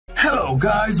Hello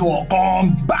guys,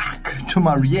 welcome back to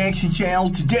my reaction channel.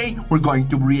 Today we're going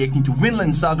to be reacting to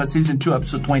Vinland Saga Season 2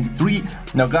 Episode 23.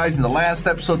 Now guys, in the last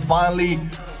episode finally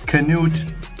Canute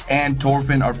and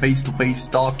Thorfinn are face-to-face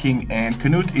talking, and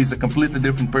Canute is a completely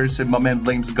different person. My man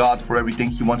blames God for everything.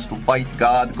 He wants to fight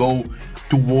God, go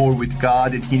to war with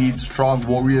God, and he needs strong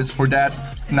warriors for that.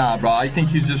 Nah bro, I think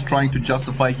he's just trying to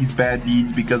justify his bad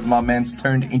deeds because my man's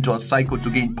turned into a psycho to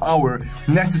gain power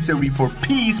necessary for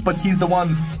peace, but he's the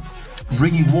one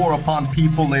bringing war upon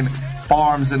people and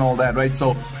farms and all that, right?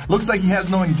 So looks like he has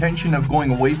no intention of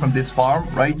going away from this farm,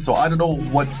 right? So I don't know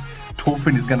what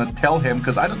Thorfinn is gonna tell him,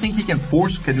 because I don't think he can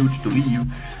force Canute to leave,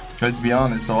 let's be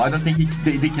honest. So I don't think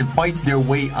they can fight their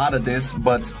way out of this,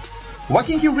 but what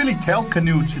can he really tell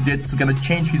Canute that's gonna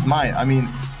change his mind? I mean,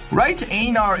 right,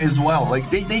 Einar as well, like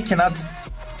they cannot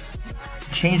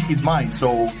change his mind.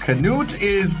 So Canute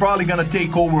is probably gonna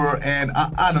take over, and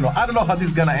I don't know how this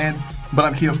is gonna end, but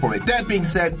I'm here for it. That being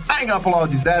said, I ain't gonna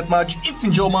apologize that much. If you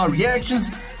enjoy my reactions,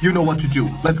 you know what to do.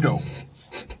 Let's go.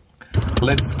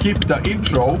 Let's skip the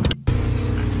intro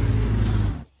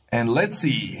and let's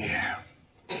see.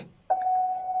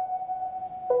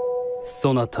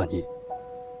 そなたに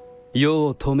世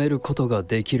を止めることが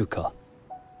できるか?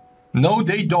 No,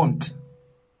 they don't.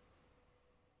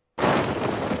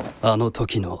 あの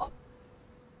時の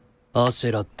アシ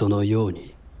ェラットのよう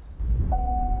に。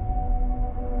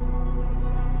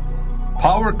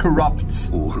 Power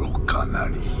corrupts. 愚かな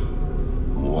り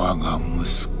我が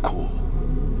息子、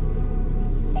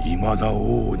未だ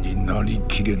王になり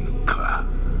きれぬか。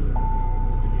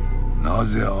な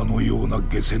ぜあのような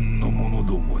下賤の者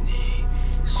どもに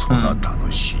そなた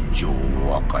の心情を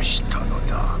明かしたの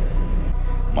だ。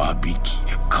間引き、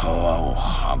皮を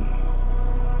剥ぐ。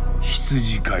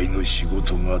羊飼いの仕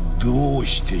事がどう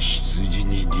して羊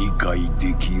に理解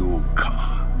できよう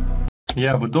か。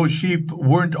 Yeah, but those sheep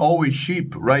weren't always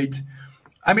sheep, right?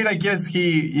 I mean, I guess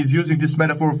he is using this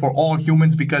metaphor for all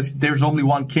humans because there's only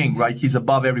one king, right? He's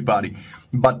above everybody.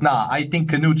 But nah, I think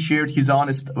Canute shared his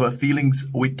honest feelings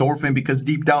with Thorfinn because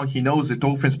deep down he knows that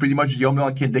Thorfinn's pretty much the only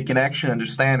one that can actually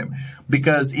understand him.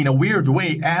 Because in a weird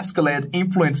way, Askeladd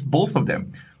influenced both of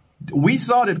them. We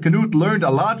saw that Canute learned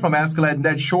a lot from Askeladd in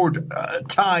that short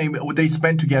time they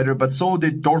spent together, but so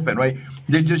did Thorfinn, right?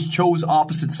 They just chose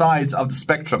opposite sides of the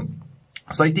spectrum.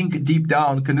 So I think deep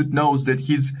down, Canute knows that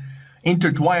he's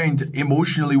intertwined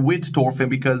emotionally with Thorfinn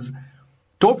because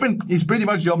Thorfinn is pretty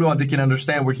much the only one that can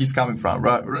understand where he's coming from,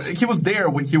 right? He was there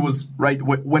when he was, right,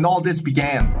 when all this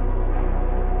began.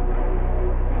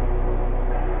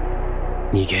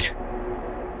 逃げる.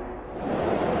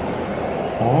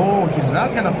 Oh, he's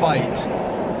not gonna fight.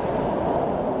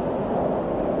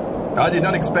 I did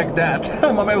not expect that.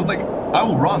 My man was like, I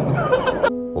will run.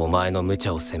 お前の無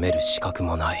茶を責める資格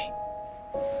もない。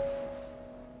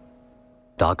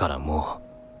だからも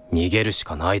う逃げるし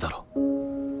かないだろ。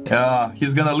 Yeah,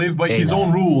 he's gonna live by his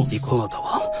own rules. そなた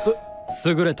は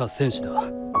優れた戦士だ。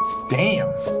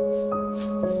Damn.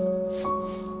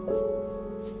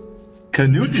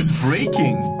 Canute is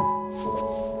breaking.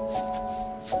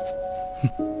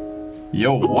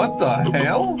 Yo, what the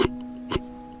hell?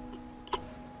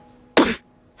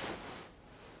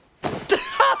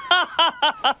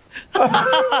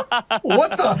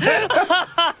 What the hell?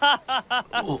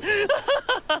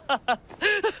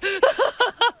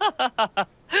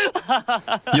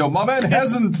 Yo, my man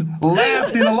hasn't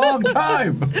laughed in a long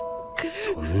time.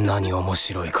 そんなに面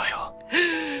白いかよ。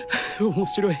面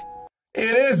白い。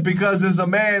 It is because as a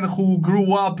man who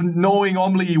grew up knowing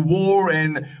only war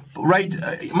and, right,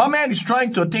 my man is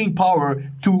trying to attain power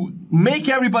to make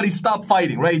everybody stop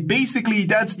fighting, right? Basically,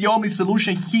 that's the only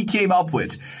solution he came up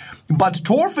with. But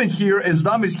Thorfinn here, as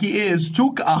dumb as he is,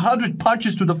 took 100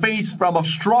 punches to the face from a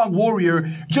strong warrior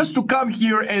just to come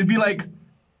here and be like,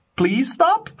 please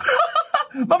stop?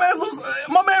 my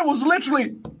man was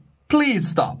literally, please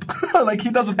stop. Like,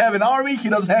 he doesn't have an army, he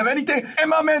doesn't have anything. And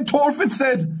my man Thorfinn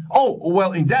said, oh,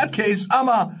 well, in that case,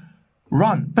 I'ma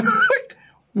run.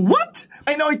 What?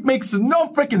 I know it makes no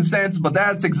freaking sense, but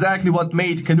that's exactly what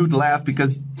made Canute laugh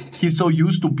because he's so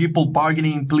used to people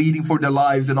bargaining, pleading for their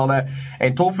lives and all that.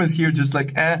 And Thorfinn's here just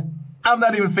like, I'm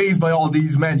not even fazed by all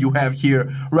these men you have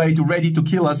here, right, ready to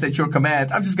kill us at your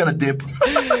command. I'm just gonna dip.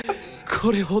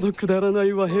 これほどくだらな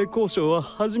い和平交渉は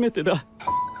初めてだ。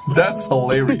 That's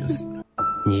hilarious.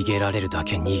 逃げられるだ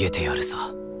け逃げてやるさ。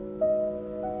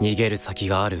逃げる先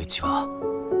があるうちは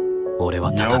俺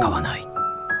は戦わない。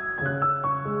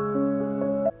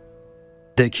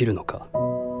できるのか、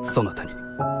そなたに。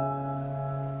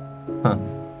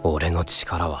俺の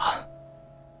力は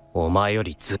お前よ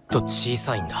りずっと小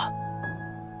さいんだ。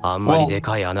あんまりで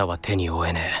かい穴は手に負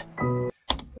えねえ。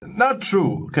not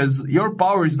true, because your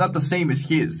power is not the same as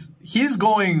his. He's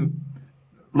going,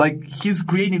 like, he's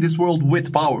creating this world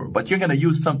with power, but you're gonna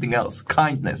use something else,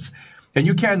 kindness. And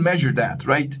you can't measure that,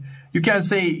 right? You can't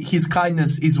say his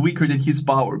kindness is weaker than his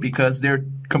power, because they're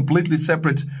completely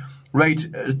separate, right,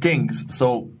 things. So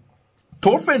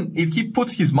Thorfinn, if he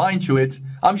puts his mind to it,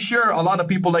 I'm sure a lot of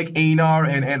people like Einar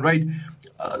and right,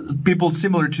 people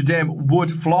similar to them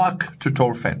would flock to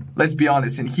Thorfinn. Let's be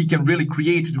honest. And he can really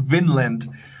create Vinland,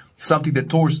 something that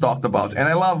Thor's talked about. And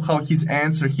I love how his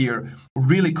answer here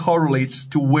really correlates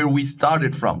to where we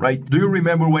started from, right? Do you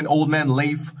remember when old man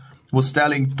Leif was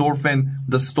telling Thorfinn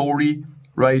the story,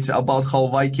 right, about how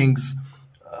Vikings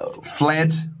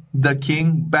fled the king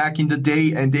back in the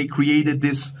day and they created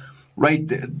this, right,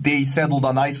 they settled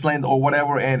on Iceland or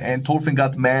whatever, and Thorfinn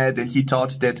got mad and he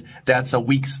thought that that's a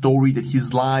weak story, that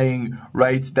he's lying,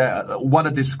 right? That what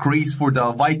a disgrace for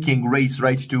the Viking race,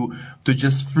 right, to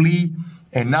just flee.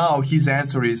 And now his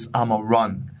answer is, I'm a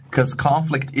run, because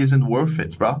conflict isn't worth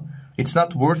it, bro. It's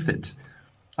not worth it.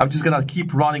 I'm just gonna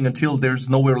keep running until there's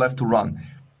nowhere left to run.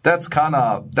 That's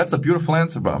a beautiful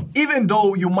answer, bro. Even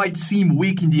though you might seem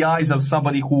weak in the eyes of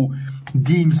somebody who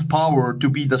deems power to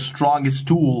be the strongest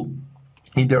tool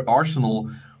in their arsenal,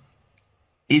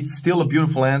 it's still a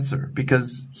beautiful answer,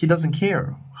 because he doesn't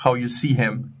care how you see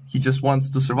him. He just wants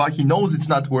to survive. He knows it's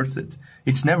not worth it.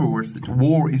 It's never worth it.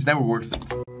 War is never worth it.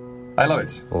 I love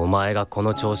it. お前がこ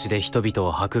の調子で人々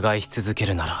を迫害し続け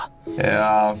るなら、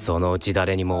Yeah. そのうち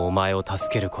誰にもお前を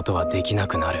助けることはできな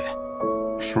くなる。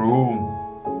True.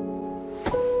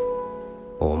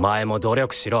 お前も努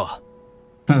力しろ。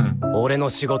俺の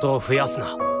仕事を増やす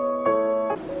な。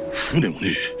船もね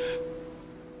え。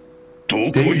ど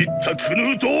こ行ったクヌ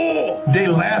ート。They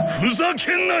left. ふざ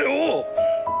けんなよ。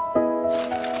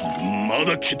ま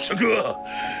だ決着は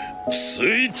つ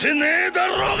いてねえだ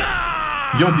ろうが。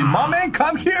Yo, did my man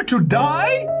come here to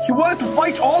die? He wanted to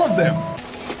fight all of them.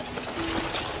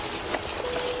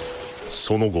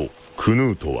 その後、ク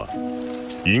ヌートは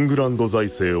イングランド財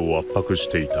政を圧迫し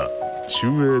ていた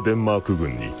中英デンマーク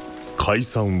軍に解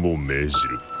散を命じ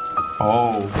る。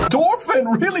Oh, Thorfinn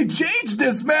really changed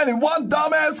this man in one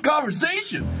dumbass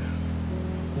conversation.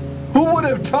 Who would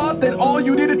have thought that all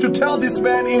you needed to tell this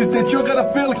man is that you're gonna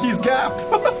fill his gap?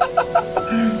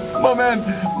 My man,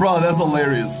 bro, that's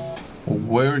hilarious.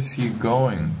 Where is he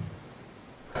going?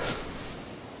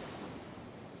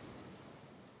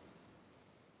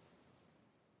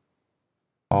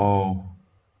 Oh.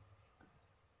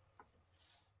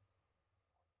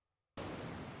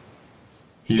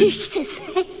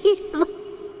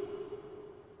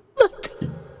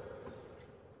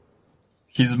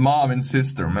 His mom and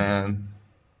sister, man.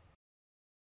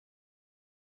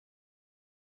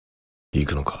 行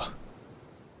くのか、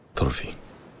トロフィン。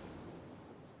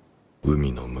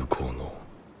海の向こうの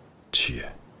地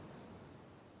へ。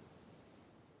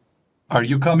Are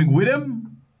you coming with him?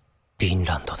 フィン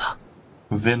ランドだ。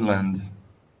Vinland.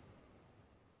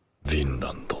 フィン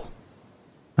ランド。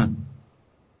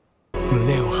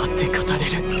胸を張って語れ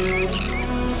る。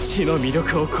死の魅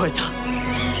力を超えた。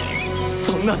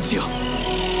そんな地を。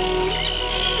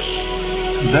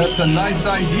That's a nice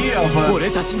idea, but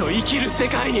俺たちの生きる世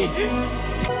界に。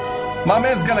My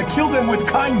man's gonna kill them with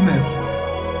kindness.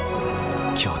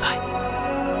 兄弟、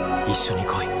一緒に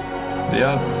来い。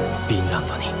Yep. フィンラン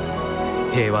ドに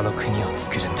平和の国を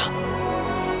作るんだ。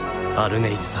アル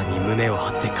ネイズさんに胸を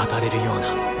張って語れるよう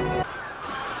な。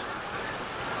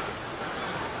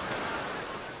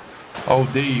Oh,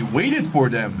 they waited for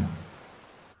them.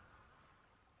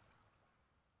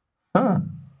 Huh.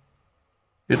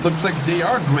 It looks like they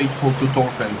are grateful to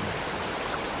Thorfinn.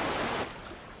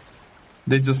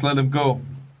 They just let him go.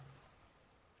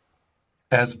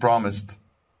 As promised.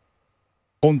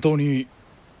 本当に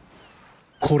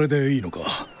これでいいの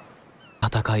か。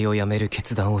戦いをやめる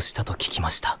決断をしたと聞きま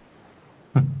した。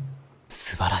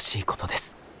素晴らしいことで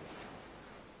す。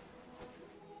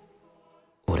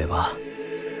俺は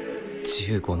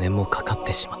15年もかかっ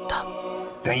てしまった。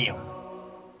Damn.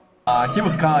 He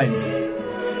was kind.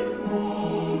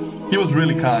 He was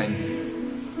really kind.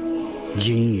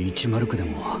 銀1マルクで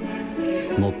も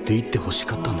持って行ってほし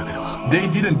かったんだけど。They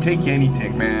didn't take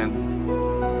anything, man.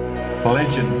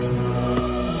 Legends.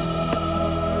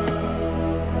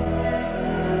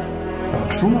 A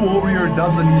true warrior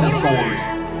doesn't need a sword.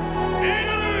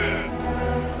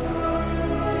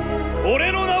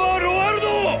 俺の名はロワルド。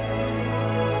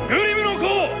グリムの子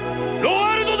ロ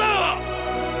ワルドだ。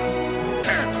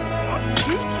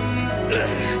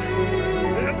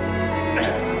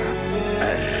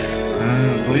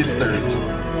Blisters.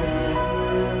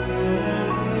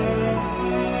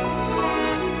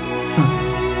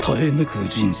 耐えめく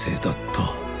人生だっ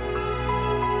た。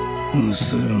無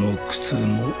数の苦痛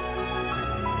も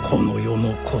この世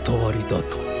の断りだ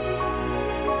と。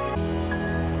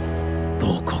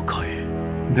どこかへ。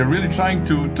 They're really trying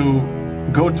to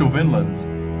go to Vinland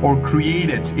or create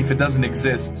it if it doesn't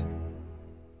exist.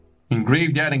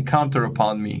 Engrave that encounter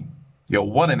upon me. Yo,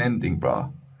 what an ending,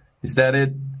 bro. Is that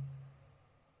it?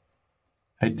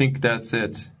 I think that's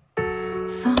it.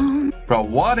 Bro,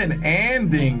 what an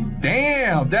ending.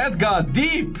 Damn, that got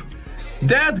deep.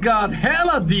 That got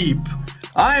hella deep.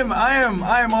 I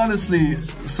am honestly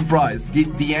surprised.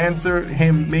 The answer,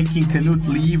 him making Canute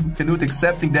leave, Canute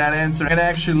accepting that answer and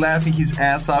actually laughing his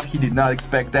ass off. He did not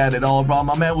expect that at all, bro.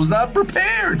 My man was not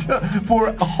prepared for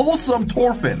a wholesome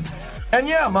Thorfinn. And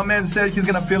yeah, my man said he's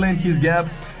gonna fill in his gap,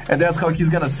 and that's how he's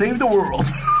gonna save the world.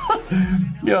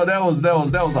 Yo, that was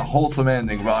a wholesome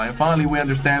ending, bro. And finally we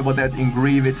understand what that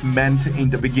engrave it meant in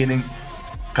the beginning,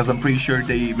 because I'm pretty sure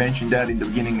they mentioned that in the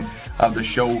beginning of the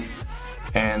show,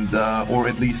 and or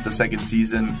at least the second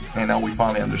season, and now we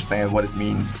finally understand what it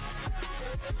means.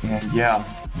 And yeah,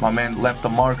 my man left a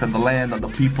mark on the land, on the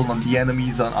people, on the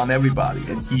enemies, on everybody,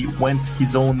 and he went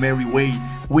his own merry way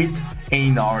with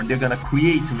Einar. They're gonna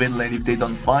create Vinland if they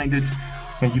don't find it.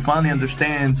 And he finally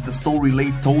understands the story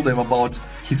Leif told him about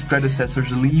his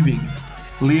predecessors leaving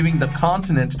the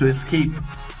continent to escape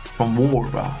from war,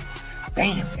 bro.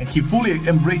 Damn, and he fully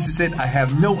embraces it. I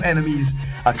have no enemies.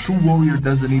 A true warrior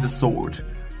doesn't need a sword.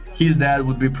 His dad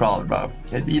would be proud, bro.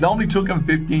 It only took him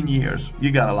 15 years.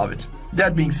 You gotta love it.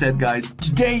 That being said, guys,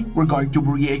 today we're going to be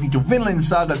reacting to Vinland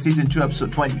Saga Season 2,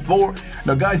 Episode 24.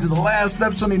 Now, guys, in the last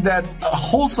episode, in that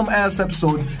wholesome-ass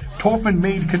episode, Thorfinn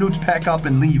made Canute pack up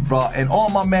and leave, bro. And all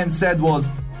my man said was,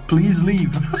 please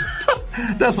leave.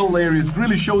 That's hilarious. It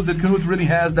really shows that Canute really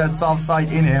has that soft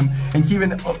side in him. And he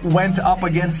even went up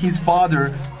against his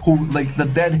father, who, like, the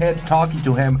deadhead talking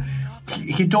to him.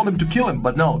 He told him to kill him,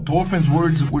 but no, Thorfinn's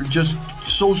words were just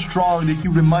so strong that he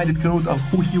reminded Canute of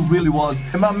who he really was.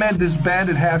 And my man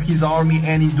disbanded half his army,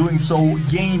 and in doing so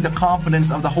gained the confidence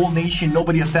of the whole nation.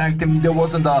 Nobody attacked him. There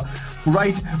wasn't a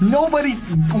right. Nobody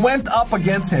went up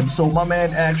against him. So my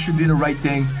man actually did the right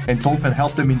thing, and Thorfinn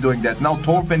helped him in doing that. Now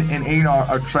Thorfinn and Einar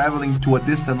are traveling to a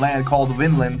distant land called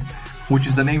Vinland, which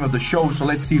is the name of the show. So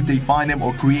let's see if they find him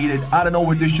or create it. I don't know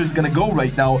where this shit's gonna go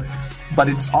right now, but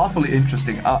it's awfully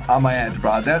interesting. On my edge,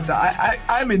 bro.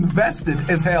 I'm invested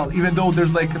as hell, even though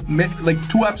there's like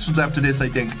 2 episodes after this, I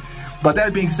think. But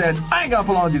that being said, I ain't gonna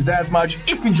prolong this that much.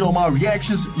 If you enjoy my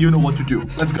reactions, you know what to do.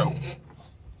 Let's go.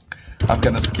 I'm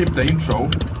gonna skip the intro.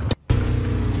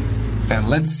 And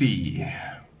let's see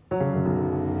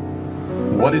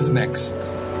what is next.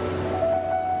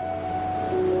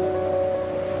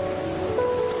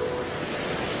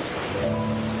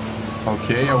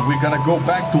 Okay, are we gonna go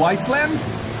back to Iceland?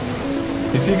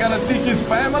 Is he gonna see his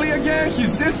family again?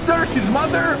 His sister? His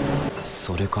mother?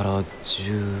 それから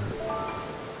10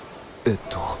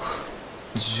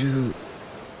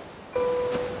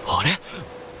あれ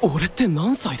俺って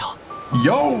何歳だ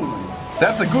Yo!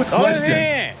 That's a good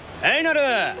question.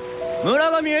 Einar!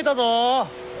 村が見えたぞ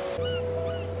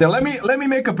Now let me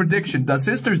make a prediction. The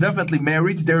sister's definitely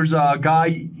married. There's a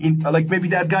guy in like maybe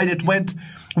that guy that went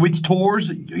with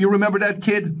Thor's. You remember that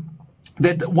kid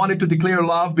that wanted to declare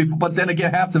love before, but then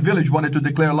again half the village wanted to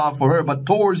declare love for her. But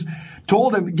Thor's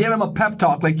told him, gave him a pep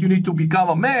talk, like you need to become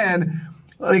a man,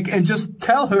 like, and just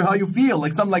tell her how you feel,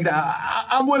 like something like that.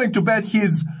 I'm willing to bet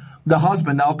he's the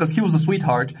husband now, because he was a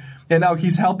sweetheart, and now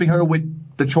he's helping her with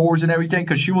the chores and everything,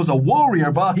 because she was a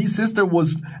warrior, but his sister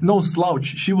was no slouch.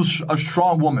 She was a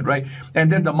strong woman, right?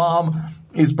 And then the mom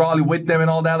is probably with them and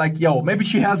all that. Like, yo, maybe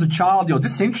she has a child. Yo,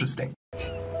 this is interesting.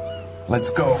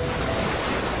 Let's go.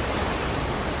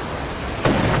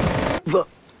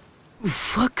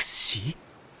 Foxy?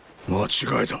 間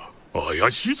違えた。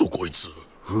怪しいぞこいつ。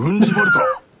踏んじまる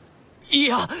か。い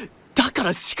や、だか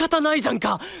ら仕方ないじゃん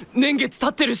か。年月経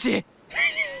ってるし。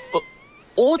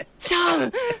おっちゃ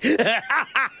ん。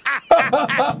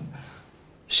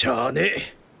しゃあねえ。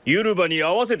ユルバに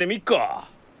合わせてみっか。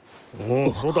お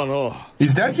お、そうだな。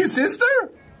Is that his sister?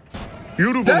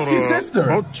 ユルバな That's his ら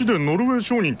sister. あっちでノルウェー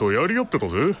商人とやり合ってた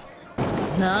ぜ。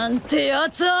なんてや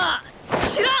つは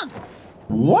知らん。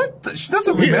What? She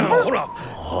doesn't いや、 remember? ほら、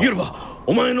ユルバ、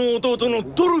お前の弟の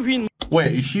ドルフィン。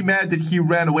 Wait, is she mad that he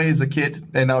ran away as a kid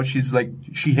and now she's like,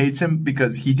 she hates him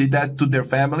because he did that to their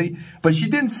family? But she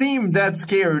didn't seem that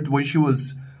scared when she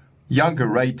was younger,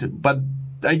 right? But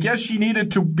I guess she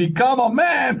needed to become a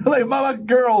man. Like, mama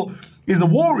girl is a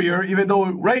warrior, even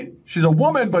though, right? She's a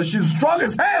woman, but she's strong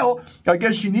as hell. I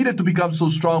guess she needed to become so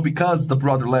strong because the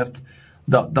brother left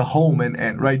the home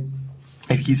and right?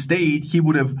 If he stayed, he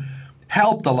would have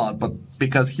helped a lot, but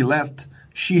because he left,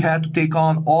 she had to take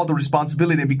on all the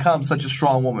responsibility and become such a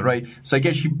strong woman, right? So I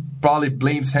guess she probably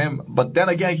blames him. But then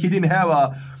again, he didn't have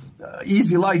a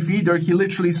easy life either. He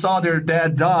literally saw their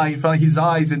dad die in front of his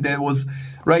eyes, and then was,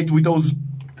 right, with those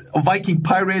Viking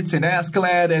pirates and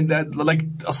Askeladd and that, like,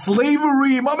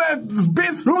 slavery. My man's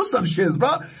been through some shit, bro.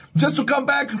 Just to come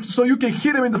back so you can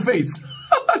hit him in the face.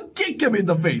 Kick him in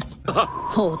the face.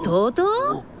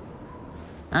 弟？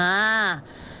ああ、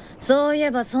そういえ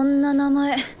ばそんな名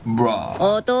前。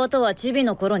弟はチビ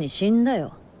の頃に死んだ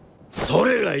よ。そ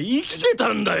れが生きて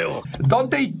たんだよ。Don't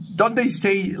they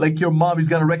say like your mom is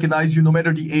gonna recognize you no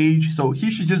matter the age? So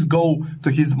he should just go to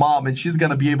his mom and she's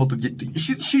gonna be able to get to,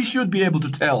 she should be able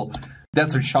to tell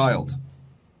that's her child.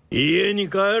 家に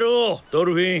帰ろう、ド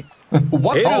ルフィン。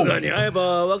What? エルガに会え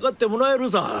ば分かってもらえる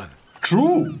さ。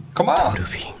True. Come on. ドル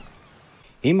フィン。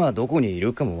今どこにい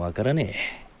るかもわからね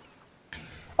え。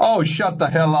Oh, shut the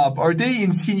hell up. Are they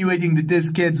insinuating that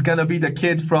this kid's gonna be the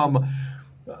kid from,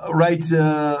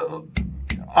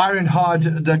 Ironheart,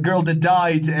 the girl that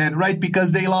died, and right,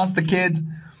 because they lost the kid,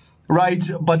 right,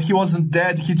 but he wasn't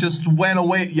dead, he just went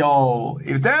away. Yo,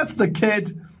 if that's the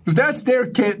kid, if that's their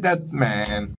kid, that,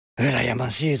 man. 羨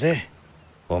ましいぜ、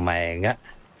お前が。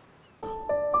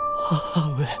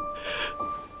母上。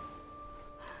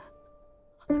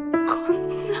こ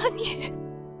んなに。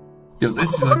Yo,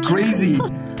 this is crazy.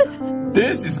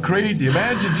 This is crazy.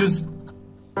 Imagine just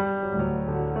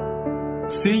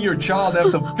seeing your child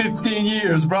after 15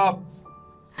 years, bro.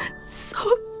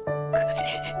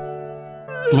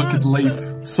 Look at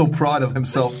Leif, so proud of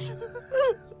himself.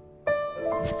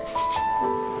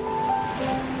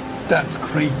 That's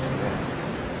crazy, man.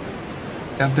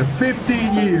 After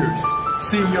 15 years,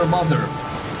 seeing your mother.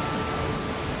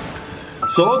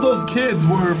 So all those kids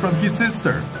were from his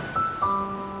sister.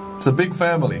 It's a big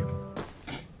family.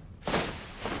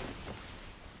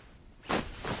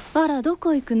 あら、ど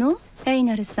こ行くの？エイ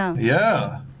ナルさん。Yeah.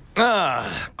 ああ、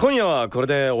今夜はこれ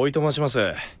でおいとましま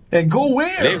す。And go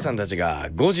where? レイフさんたちが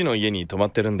5時の家に泊ま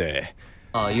ってるんで。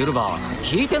あ、ユルバ、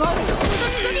聞いてないよ。こ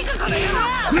ういう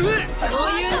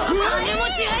の金持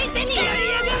ち相手にやり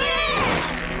やが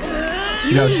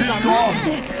れ。Yeah, she's strong.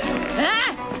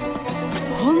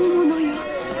 本物よ。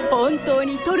本当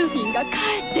にトルフィンが帰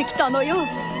ってきたのよ。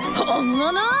本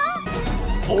物？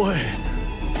おい、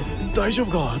大丈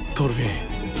夫か、トルフィン。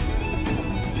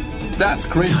That's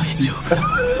crazy. 大丈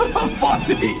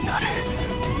夫。エイナル。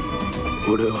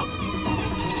俺は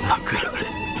殴られ、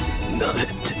慣れ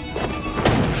て。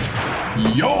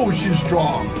Yo, she's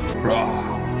strong, bro.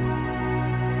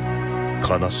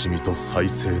 悲しみと再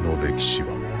生の歴史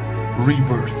は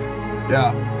Rebirth.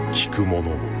 Yeah. 聞く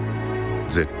者を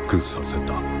絶句させ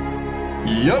た。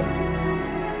Yup.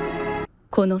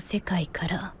 この世界か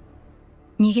ら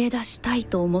逃げ出したい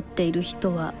と思っている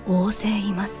人は大勢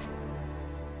います。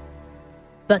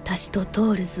私と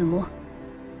トールズも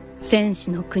戦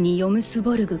士の国ヨムス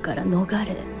ボルグから逃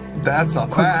れ、That's a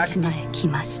この fact. 島へ来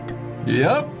ました。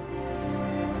Yep.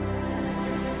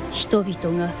 人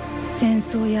々が戦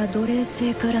争や奴隷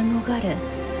制から逃れ、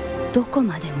どこ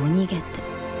までも逃げて、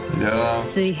Yeah.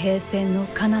 水平線の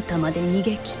彼方まで逃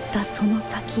げ切ったその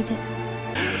先で。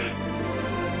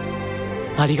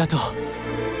ありがとう、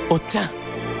おっちゃん。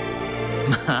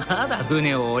まだ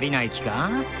船を降りない気か？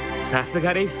さす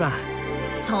がレイフさん。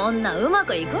そんなうま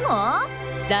くいくの？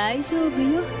大丈夫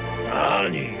よ。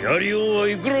何、やりようは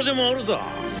いくらでもあるさ。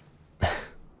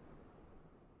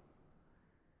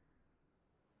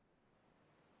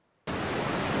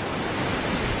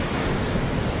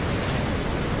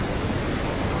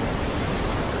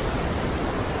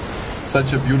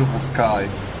Such a beautiful sky.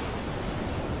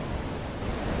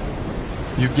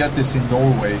 You get this in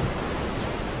Norway,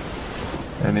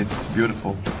 and it's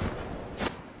beautiful.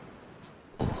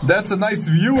 That's a nice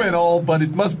view and all, but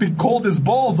it must be cold as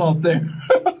balls out there.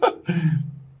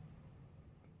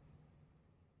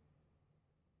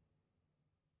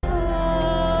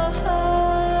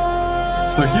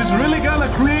 So he's really gonna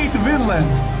create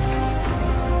Vinland.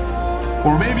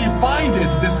 Or maybe find it,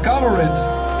 discover it.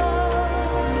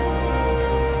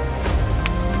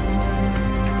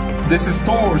 This is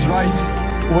Thor's, right?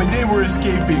 When they were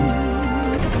escaping.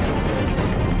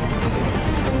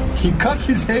 He cut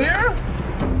his hair?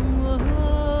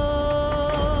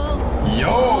 Yo!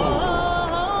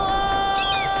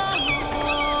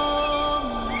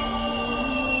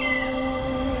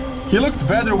 He looked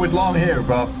better with long hair,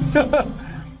 bro.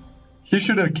 He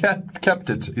should have kept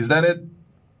it. Is that it?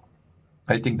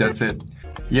 I think that's it.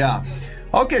 Yeah.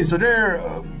 Okay, so they're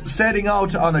setting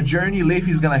out on a journey.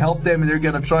 Leif's gonna help them, and they're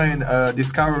gonna try and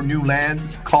discover a new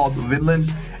land called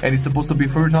Vinland, and it's supposed to be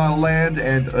fertile land.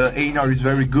 And Einar is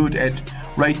very good at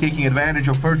taking advantage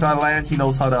of fertile land. He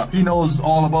knows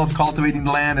all about cultivating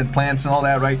the land and plants and all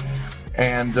that, right?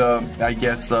 And I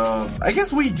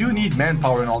guess we do need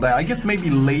manpower and all that. I guess maybe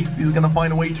Leif is gonna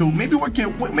find a way to. Maybe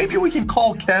we can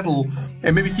call Kettle,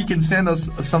 and maybe he can send us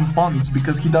some funds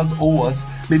because he does owe us.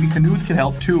 Maybe Knut can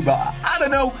help too, but I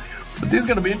don't know. But this is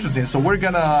gonna be interesting. So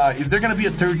is there gonna be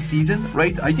a third season,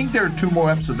 right? I think there are 2 more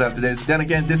episodes after this. Then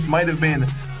again, this might have been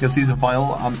the season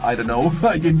final. I don't know.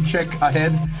 I didn't check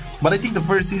ahead, but I think the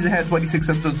first season had 26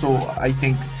 episodes. So I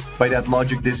think by that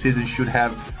logic, this season should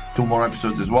have 2 more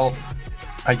episodes as well.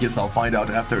 I guess I'll find out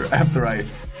after I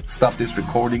stop this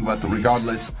recording. But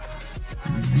regardless,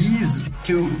 these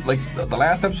 2, like the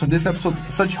last episode, this episode,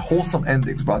 such wholesome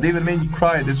endings, bro. They even made me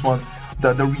cry. This one,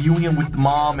 the reunion with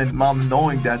mom and mom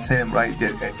knowing that's him, right?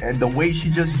 And the way she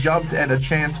just jumped at a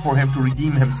chance for him to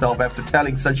redeem himself after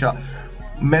telling such a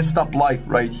messed up life,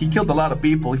 right? He killed a lot of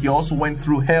people. He also went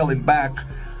through hell and back,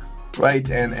 right?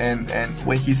 And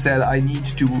when he said, I need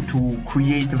to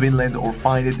create Vinland or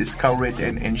find it, discover it,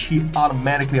 and she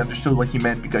automatically understood what he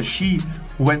meant because she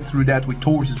went through that with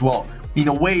Thor as well. In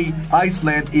a way,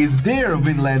 Iceland is their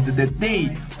Vinland that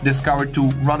they discovered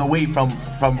to run away from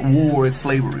war and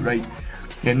slavery, right?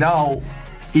 And now,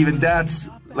 even that's,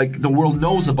 like, the world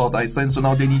knows about Iceland, so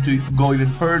now they need to go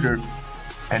even further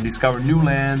and discover new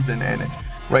lands and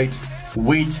right,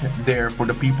 wait there for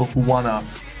the people who want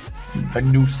a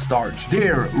new start,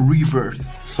 their rebirth,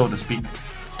 so to speak.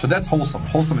 So that's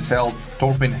wholesome as hell.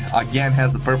 Thorfinn again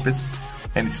has a purpose,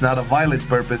 and it's not a violent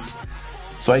purpose.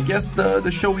 So I guess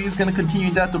the show is gonna continue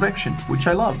in that direction, which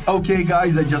I love. Okay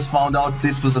guys, I just found out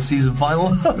this was the season final.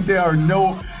 There are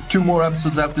no 2 more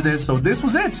episodes after this, so this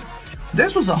was it.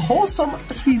 This was a wholesome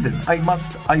season, I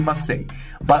must say.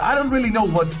 But I don't really know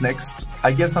what's next.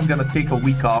 I guess I'm gonna take a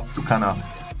week off to kind of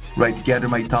gather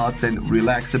my thoughts and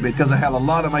relax a bit, because I have a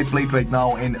lot on my plate right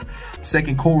now, and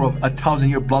second core of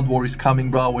 1,000-Year Blood War is coming,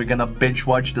 bro. We're gonna bench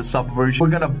watch the sub version.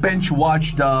 We're gonna bench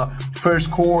watch the first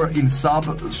core in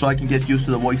sub, so I can get used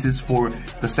to the voices for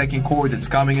the second core that's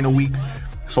coming in a week.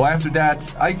 So after that,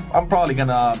 I'm probably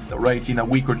gonna, in a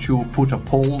week or 2, put a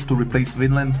poll to replace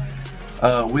Vinland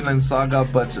Saga,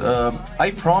 but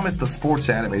I promised a sports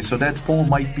anime, so that poll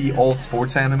might be all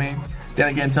sports anime. Then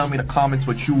again, tell me in the comments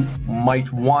what you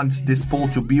might want this poll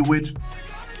to be with.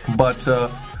 But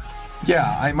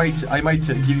yeah, I might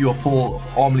give you a poll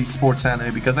only sports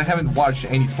anime, because I haven't watched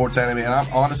any sports anime, and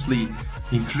I'm honestly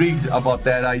intrigued about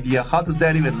that idea. How does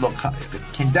that even look?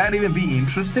 Can that even be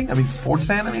interesting? I mean, sports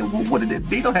anime, what did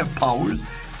they don't have powers.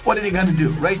 What are they gonna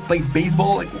do, right? Play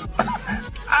baseball? Like,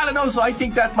 I don't know. So I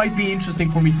think that might be interesting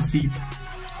for me to see.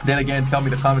 Then again, tell me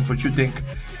in the comments what you think.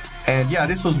 And yeah,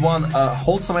 this was one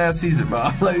wholesome ass season,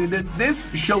 bro. Like, this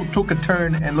show took a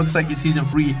turn and looks like it's season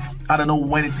 3. I don't know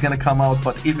when it's gonna come out,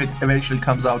 but if it eventually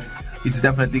comes out, it's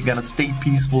definitely gonna stay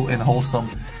peaceful and wholesome,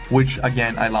 which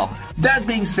again I love. That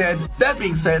being said,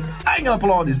 I ain't gonna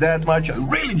prolong this that much. I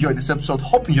really enjoyed this episode.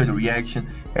 Hope you enjoyed the reaction,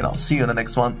 and I'll see you in the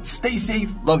next one. Stay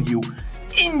safe, love you,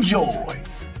 enjoy,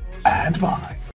 and bye.